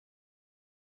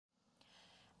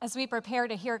As we prepare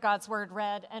to hear God's word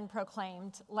read and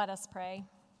proclaimed, let us pray.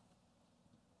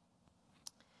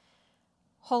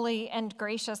 Holy and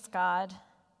gracious God,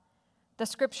 the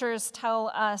scriptures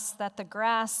tell us that the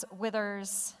grass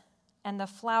withers and the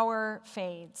flower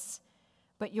fades,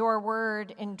 but your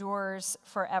word endures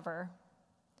forever.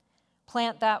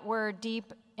 Plant that word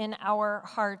deep in our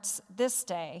hearts this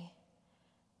day,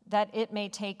 that it may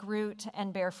take root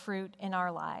and bear fruit in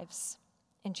our lives.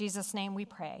 In Jesus' name we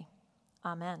pray.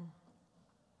 Amen.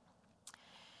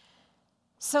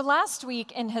 So last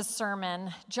week in his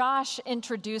sermon, Josh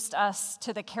introduced us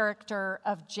to the character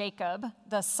of Jacob,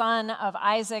 the son of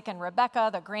Isaac and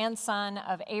Rebekah, the grandson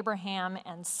of Abraham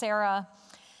and Sarah.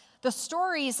 The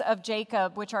stories of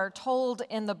Jacob, which are told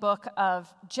in the book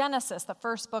of Genesis, the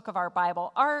first book of our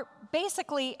Bible, are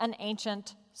basically an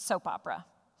ancient soap opera.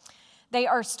 They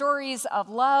are stories of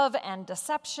love and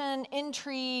deception,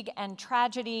 intrigue and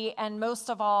tragedy, and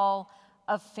most of all,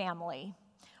 of family,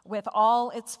 with all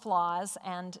its flaws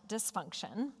and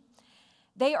dysfunction.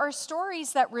 They are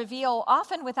stories that reveal,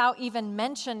 often without even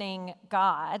mentioning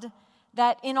God,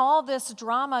 that in all this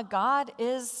drama, God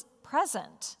is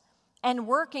present and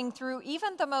working through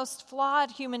even the most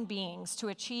flawed human beings to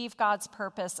achieve God's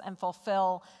purpose and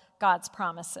fulfill God's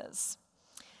promises.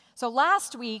 So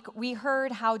last week, we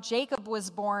heard how Jacob was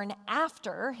born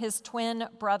after his twin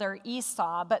brother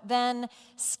Esau, but then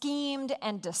schemed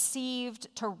and deceived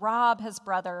to rob his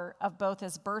brother of both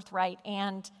his birthright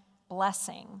and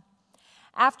blessing.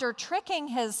 After tricking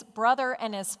his brother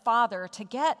and his father to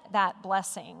get that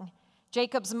blessing,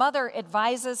 Jacob's mother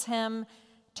advises him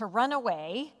to run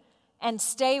away and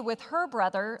stay with her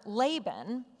brother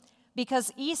Laban,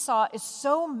 because Esau is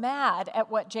so mad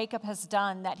at what Jacob has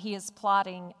done that he is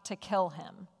plotting to kill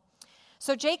him.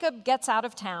 So Jacob gets out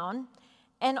of town,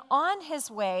 and on his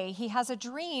way, he has a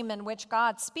dream in which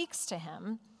God speaks to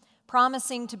him,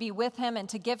 promising to be with him and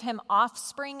to give him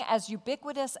offspring as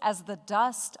ubiquitous as the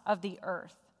dust of the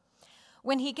earth.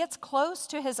 When he gets close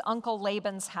to his uncle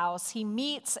Laban's house, he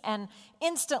meets and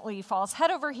instantly falls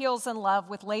head over heels in love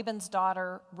with Laban's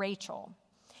daughter, Rachel.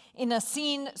 In a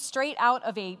scene straight out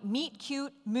of a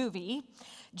meet-cute movie,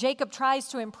 Jacob tries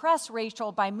to impress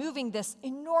Rachel by moving this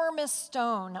enormous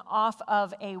stone off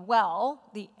of a well,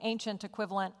 the ancient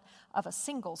equivalent of a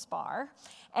singles bar,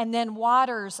 and then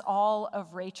waters all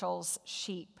of Rachel's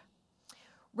sheep.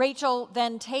 Rachel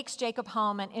then takes Jacob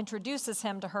home and introduces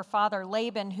him to her father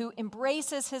Laban, who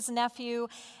embraces his nephew,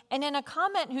 and in a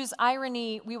comment whose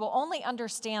irony we will only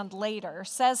understand later,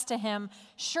 says to him,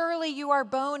 "Surely you are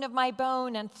bone of my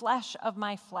bone and flesh of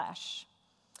my flesh."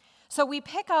 So we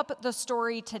pick up the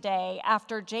story today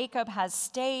after Jacob has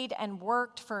stayed and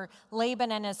worked for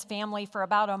Laban and his family for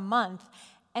about a month,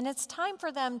 and it's time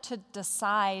for them to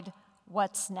decide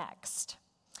what's next.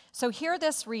 So hear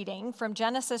this reading from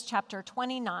Genesis chapter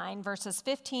 29, verses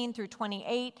 15 through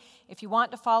 28. If you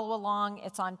want to follow along,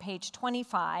 it's on page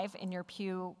 25 in your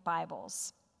pew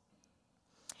Bibles.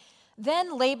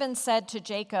 Then Laban said to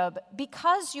Jacob,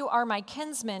 "Because you are my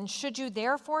kinsman, should you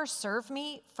therefore serve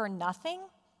me for nothing?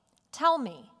 Tell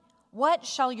me, what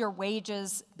shall your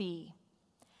wages be?"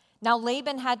 Now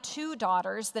Laban had 2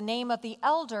 daughters. The name of the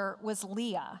elder was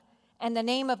Leah, and the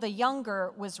name of the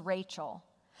younger was Rachel.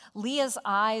 Leah's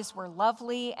eyes were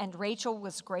lovely, and Rachel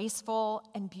was graceful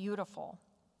and beautiful.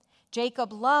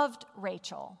 Jacob loved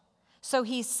Rachel, so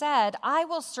he said, "I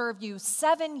will serve you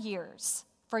 7 years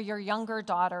for your younger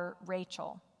daughter,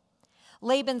 Rachel."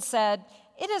 Laban said,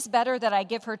 "It is better that I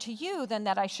give her to you than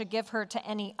that I should give her to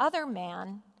any other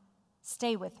man.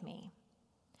 Stay with me."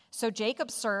 So Jacob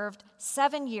served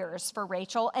 7 years for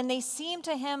Rachel, and they seemed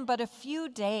to him but a few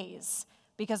days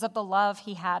because of the love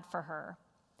he had for her.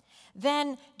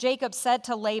 Then Jacob said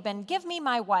to Laban, "Give me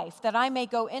my wife, that I may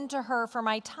go into her, for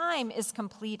my time is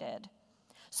completed."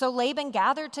 So Laban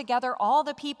gathered together all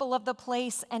the people of the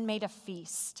place and made a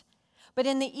feast. But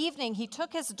in the evening he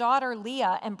took his daughter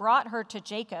Leah and brought her to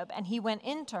Jacob, and he went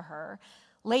into her.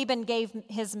 Laban gave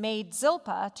his maid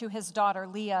Zilpah to his daughter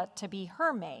Leah to be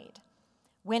her maid.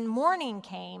 When morning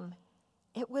came,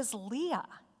 it was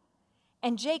Leah.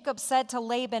 And Jacob said to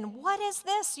Laban, "What is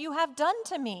this you have done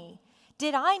to me?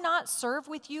 Did I not serve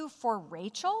with you for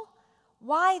Rachel?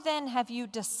 Why then have you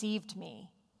deceived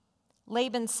me?"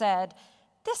 Laban said,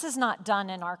 "This is not done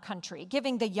in our country,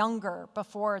 giving the younger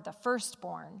before the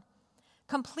firstborn.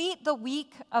 Complete the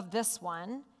week of this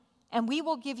one, and we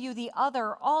will give you the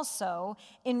other also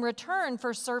in return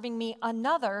for serving me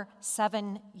another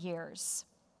 7 years."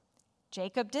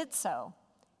 Jacob did so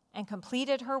and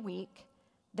completed her week.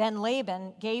 Then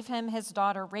Laban gave him his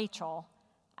daughter Rachel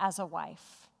as a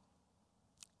wife.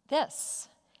 This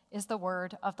is the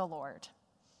word of the Lord.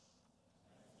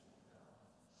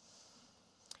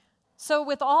 So,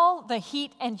 with all the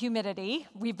heat and humidity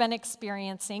we've been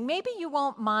experiencing, maybe you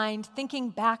won't mind thinking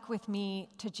back with me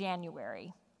to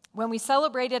January, when we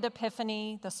celebrated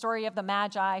Epiphany, the story of the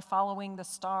Magi following the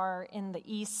star in the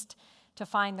east to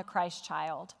find the Christ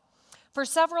child. For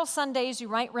several Sundays, you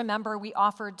might remember we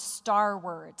offered star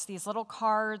words, these little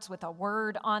cards with a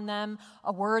word on them,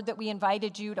 a word that we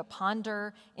invited you to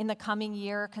ponder in the coming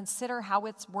year. Consider how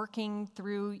it's working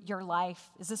through your life.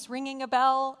 Is this ringing a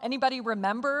bell? Anybody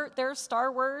remember their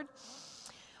star word?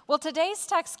 Well, today's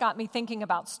text got me thinking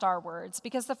about star words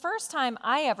because the first time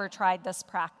I ever tried this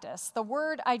practice, the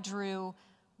word I drew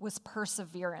was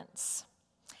perseverance.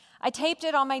 I taped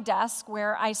it on my desk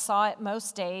where I saw it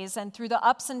most days, and through the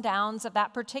ups and downs of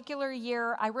that particular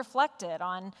year, I reflected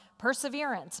on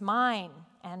perseverance, mine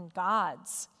and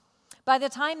God's. By the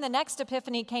time the next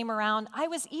Epiphany came around, I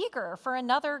was eager for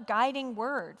another guiding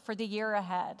word for the year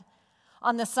ahead.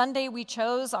 On the Sunday we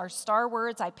chose our star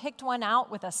words, I picked one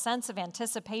out with a sense of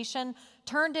anticipation,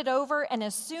 turned it over, and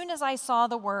as soon as I saw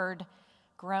the word,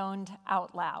 groaned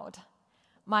out loud.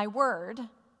 My word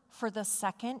for the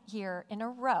second year in a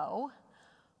row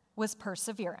was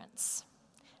perseverance.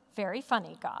 Very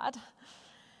funny, God.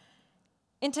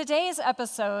 In today's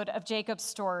episode of Jacob's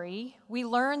story, we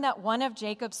learn that one of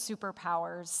Jacob's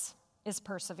superpowers is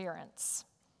perseverance.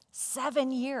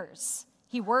 7 years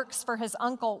he works for his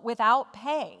uncle without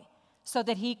pay so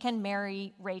that he can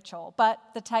marry Rachel. But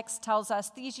the text tells us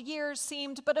these years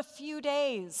seemed but a few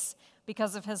days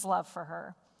because of his love for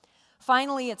her.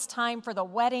 Finally, it's time for the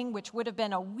wedding, which would have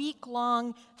been a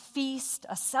week-long feast,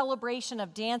 a celebration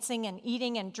of dancing and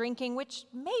eating and drinking, which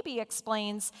maybe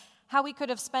explains how he could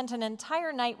have spent an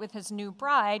entire night with his new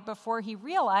bride before he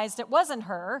realized it wasn't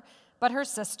her, but her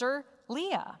sister,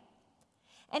 Leah.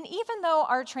 And even though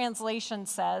our translation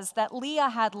says that Leah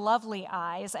had lovely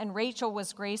eyes and Rachel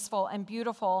was graceful and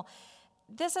beautiful,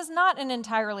 this is not an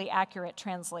entirely accurate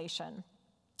translation.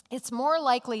 It's more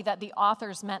likely that the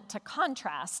authors meant to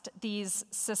contrast these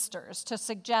sisters, to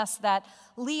suggest that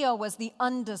Leah was the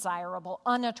undesirable,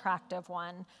 unattractive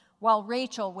one, while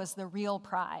Rachel was the real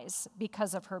prize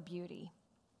because of her beauty.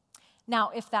 Now,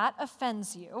 if that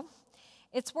offends you,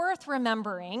 it's worth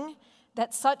remembering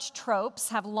that such tropes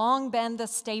have long been the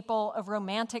staple of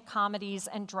romantic comedies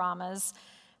and dramas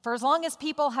for as long as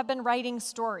people have been writing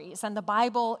stories, and the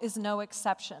Bible is no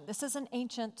exception. This is an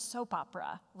ancient soap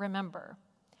opera, remember.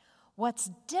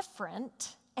 What's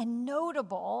different and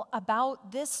notable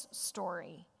about this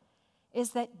story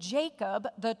is that Jacob,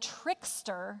 the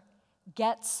trickster,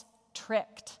 gets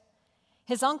tricked.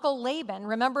 His uncle Laban,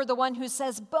 remember the one who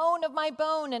says, "Bone of my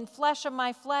bone and flesh of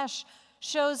my flesh,"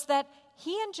 shows that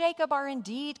he and Jacob are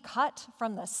indeed cut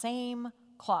from the same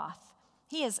cloth.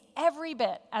 He is every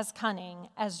bit as cunning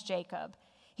as Jacob.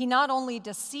 He not only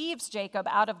deceives Jacob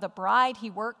out of the bride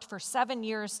he worked for 7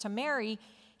 years to marry,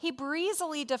 he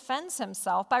breezily defends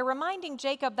himself by reminding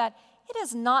Jacob that it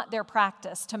is not their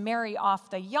practice to marry off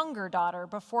the younger daughter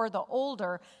before the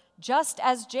older, just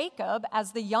as Jacob,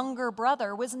 as the younger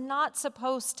brother, was not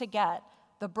supposed to get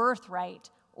the birthright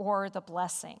or the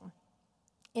blessing.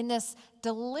 In this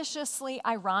deliciously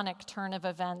ironic turn of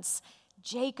events,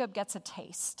 Jacob gets a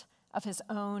taste of his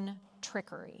own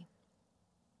trickery.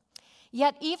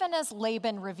 Yet even as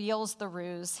Laban reveals the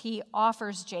ruse, he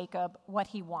offers Jacob what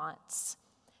he wants.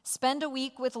 Spend a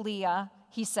week with Leah,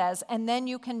 he says, and then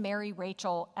you can marry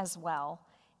Rachel as well,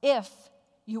 if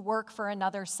you work for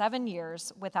another 7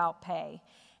 years without pay.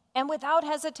 And without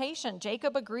hesitation,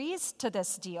 Jacob agrees to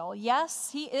this deal.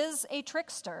 Yes, he is a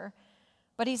trickster,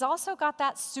 but he's also got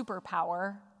that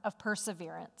superpower of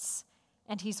perseverance,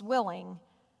 and he's willing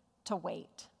to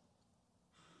wait.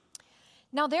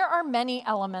 Now, there are many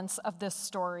elements of this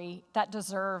story that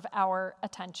deserve our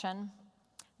attention.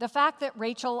 The fact that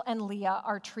Rachel and Leah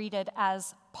are treated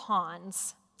as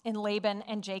pawns in Laban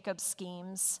and Jacob's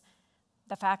schemes.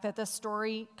 The fact that this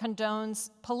story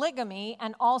condones polygamy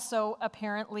and also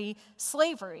apparently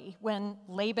slavery when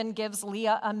Laban gives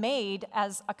Leah a maid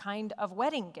as a kind of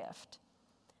wedding gift.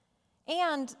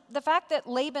 And the fact that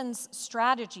Laban's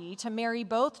strategy to marry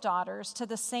both daughters to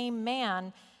the same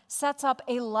man sets up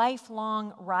a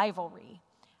lifelong rivalry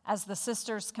as the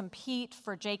sisters compete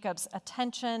for Jacob's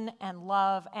attention and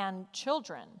love and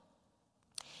children.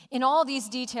 In all these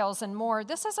details and more,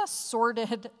 this is a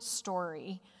sordid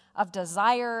story of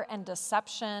desire and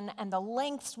deception and the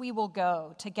lengths we will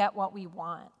go to get what we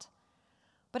want.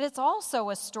 But it's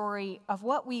also a story of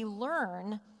what we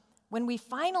learn when we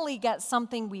finally get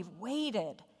something we've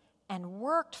waited and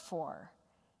worked for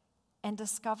and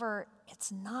discover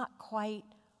it's not quite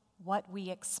what we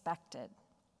expected.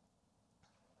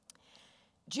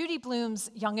 Judy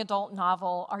Blume's young adult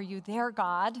novel, Are You There,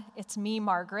 God? It's Me,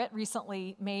 Margaret,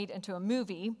 recently made into a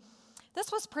movie.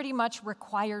 This was pretty much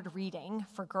required reading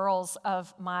for girls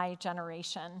of my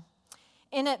generation.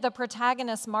 In it, the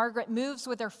protagonist, Margaret, moves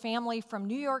with her family from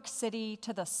New York City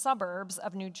to the suburbs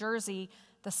of New Jersey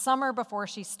the summer before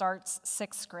she starts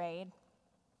 6th grade.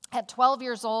 At 12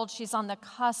 years old, she's on the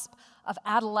cusp of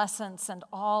adolescence and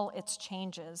all its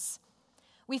changes.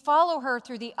 We follow her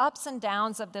through the ups and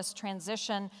downs of this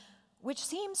transition, which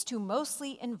seems to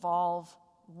mostly involve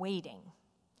waiting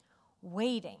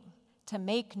to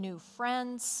make new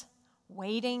friends,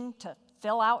 waiting to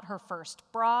fill out her first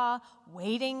bra,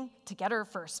 waiting to get her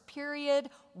first period,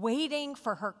 waiting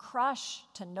for her crush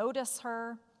to notice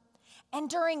her. And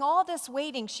during all this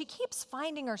waiting, she keeps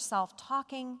finding herself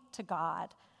talking to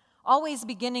God, always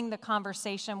beginning the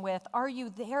conversation with, "Are you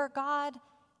there, God?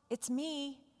 It's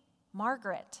me,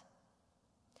 Margaret."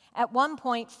 At one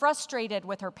point, frustrated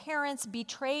with her parents,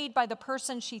 betrayed by the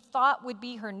person she thought would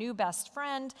be her new best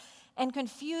friend, and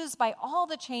confused by all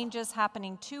the changes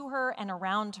happening to her and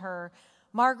around her,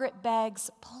 Margaret begs,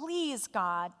 "Please,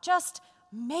 God, just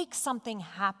make something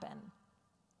happen."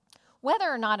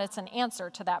 Whether or not it's an answer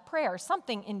to that prayer,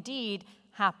 something indeed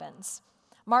happens.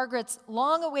 Margaret's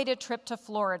long-awaited trip to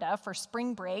Florida for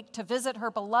spring break to visit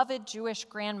her beloved Jewish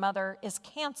grandmother is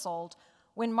canceled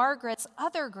when Margaret's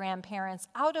other grandparents,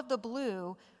 out of the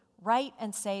blue, write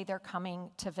and say they're coming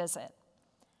to visit.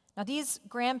 Now, these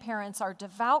grandparents are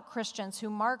devout Christians who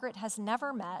Margaret has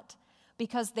never met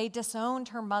because they disowned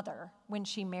her mother when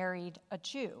she married a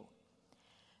Jew.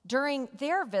 During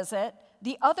their visit,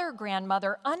 the other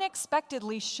grandmother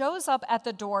unexpectedly shows up at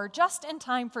the door just in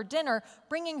time for dinner,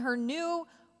 bringing her new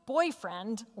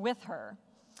boyfriend with her.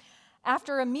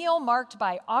 After a meal marked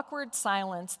by awkward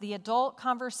silence, the adult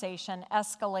conversation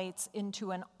escalates into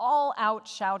an all-out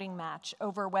shouting match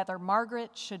over whether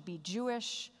Margaret should be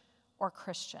Jewish or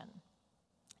Christian.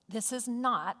 This is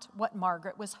not what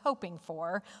Margaret was hoping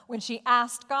for when she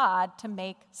asked God to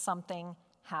make something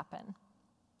happen.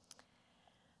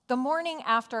 The morning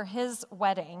after his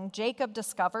wedding, Jacob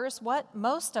discovers what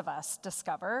most of us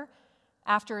discover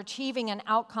after achieving an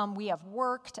outcome we have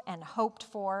worked and hoped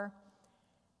for,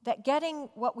 that getting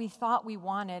what we thought we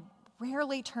wanted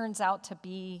rarely turns out to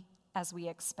be as we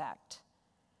expect.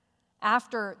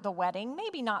 After the wedding,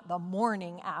 maybe not the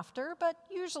morning after, but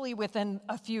usually within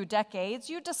a few decades,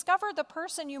 you discover the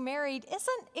person you married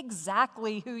isn't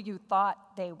exactly who you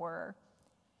thought they were.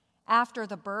 After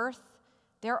the birth,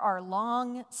 there are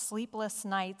long, sleepless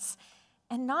nights,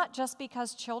 and not just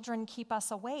because children keep us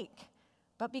awake,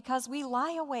 but because we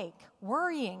lie awake,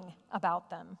 worrying about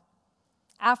them.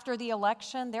 After the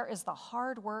election, there is the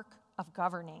hard work of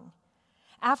governing.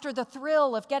 After the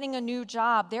thrill of getting a new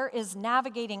job, there is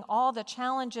navigating all the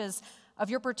challenges of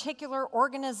your particular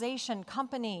organization,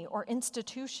 company, or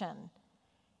institution.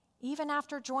 Even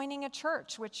after joining a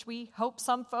church, which we hope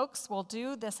some folks will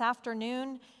do this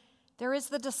afternoon, there is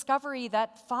the discovery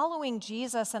that following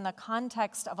Jesus in the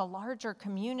context of a larger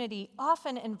community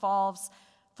often involves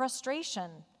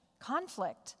frustration,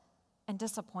 conflict, and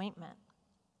disappointment.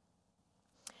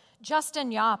 Justin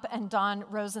Yopp and Don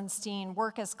Rosenstein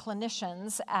work as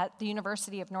clinicians at the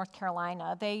University of North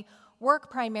Carolina. They work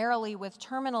primarily with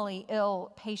terminally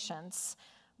ill patients,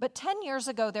 but 10 years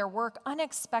ago, their work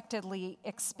unexpectedly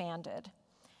expanded.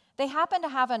 They happened to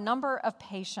have a number of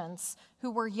patients who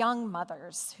were young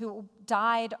mothers who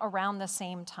died around the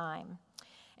same time.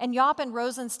 And Yopp and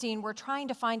Rosenstein were trying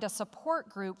to find a support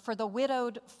group for the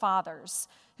widowed fathers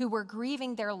who were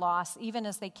grieving their loss even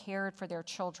as they cared for their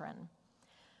children.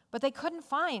 But they couldn't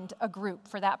find a group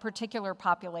for that particular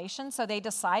population, so they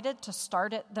decided to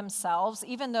start it themselves,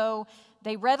 even though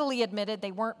they readily admitted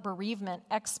they weren't bereavement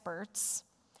experts.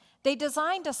 They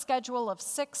designed a schedule of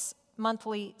 6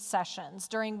 monthly sessions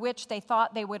during which they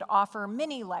thought they would offer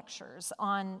mini lectures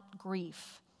on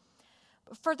grief.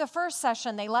 For the first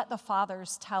session, they let the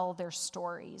fathers tell their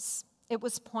stories. It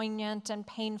was poignant and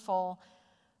painful,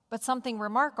 but something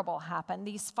remarkable happened.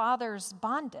 These fathers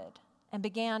bonded and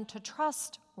began to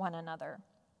trust one another.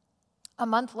 A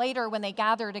month later, when they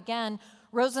gathered again,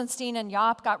 Rosenstein and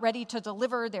Yopp got ready to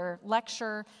deliver their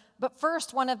lecture. But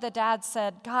first, one of the dads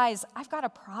said, "Guys, I've got a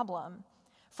problem.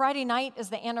 Friday night is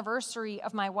the anniversary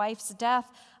of my wife's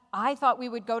death. I thought we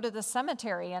would go to the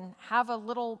cemetery and have a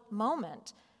little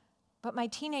moment. But my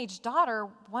teenage daughter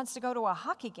wants to go to a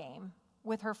hockey game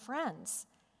with her friends,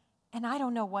 and I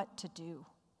don't know what to do."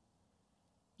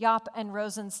 Yopp and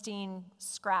Rosenstein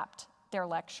scrapped their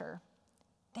lecture.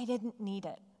 They didn't need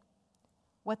it.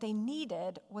 What they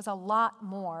needed was a lot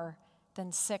more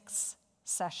than 6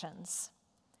 sessions.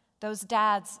 Those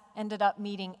dads ended up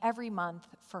meeting every month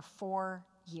for 4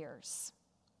 years.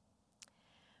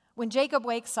 When Jacob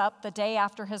wakes up the day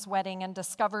after his wedding and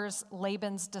discovers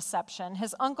Laban's deception,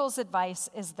 his uncle's advice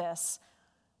is this: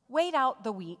 wait out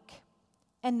the week,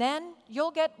 and then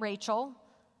you'll get Rachel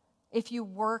if you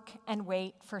work and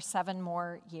wait for 7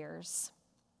 more years.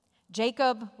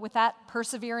 Jacob, with that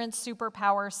perseverance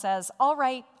superpower, says, all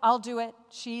right, I'll do it.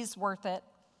 She's worth it.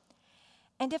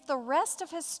 And if the rest of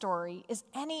his story is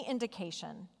any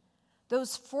indication,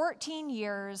 those 14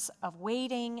 years of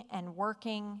waiting and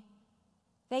working,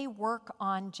 they work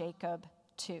on Jacob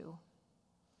too.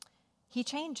 He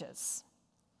changes.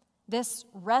 This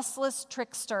restless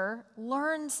trickster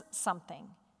learns something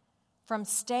from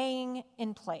staying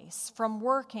in place, from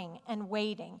working and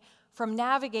waiting, from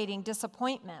navigating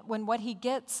disappointment when what he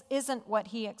gets isn't what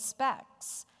he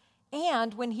expects,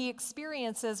 and when he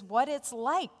experiences what it's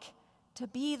like to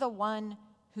be the one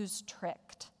who's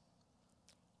tricked.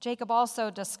 Jacob also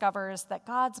discovers that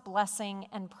God's blessing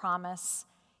and promise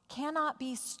cannot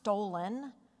be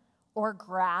stolen or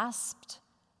grasped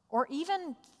or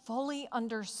even fully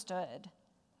understood.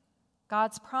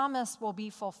 God's promise will be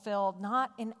fulfilled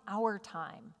not in our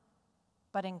time,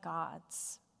 but in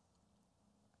God's.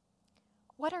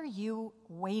 What are you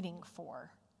waiting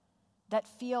for that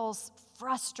feels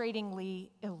frustratingly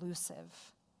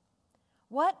elusive?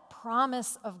 What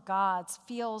promise of God's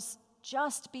feels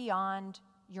just beyond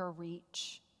your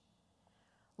reach?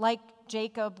 Like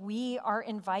Jacob, we are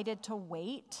invited to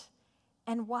wait,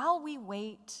 and while we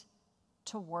wait,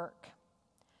 to work,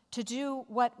 to do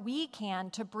what we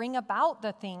can to bring about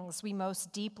the things we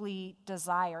most deeply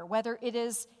desire, whether it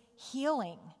is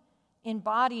healing in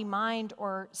body, mind,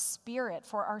 or spirit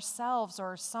for ourselves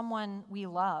or someone we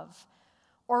love,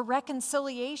 or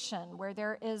reconciliation where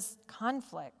there is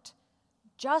conflict,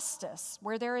 justice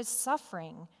where there is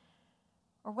suffering,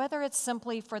 or whether it's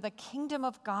simply for the kingdom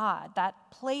of God, that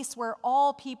place where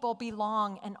all people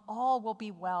belong and all will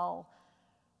be well,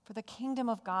 for the kingdom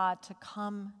of God to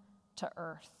come to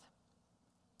earth.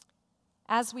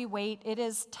 As we wait, it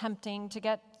is tempting to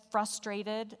get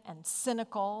frustrated and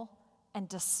cynical and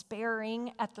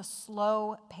despairing at the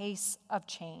slow pace of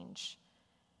change.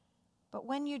 But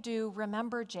when you do,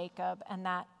 remember Jacob and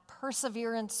that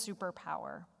perseverance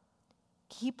superpower.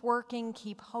 Keep working,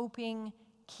 keep hoping,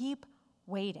 keep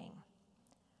waiting,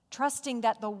 trusting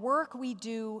that the work we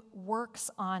do works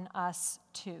on us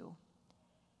too,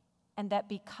 and that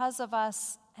because of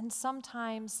us, and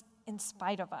sometimes in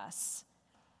spite of us,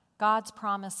 God's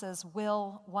promises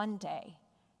will one day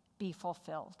be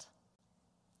fulfilled.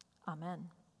 Amen.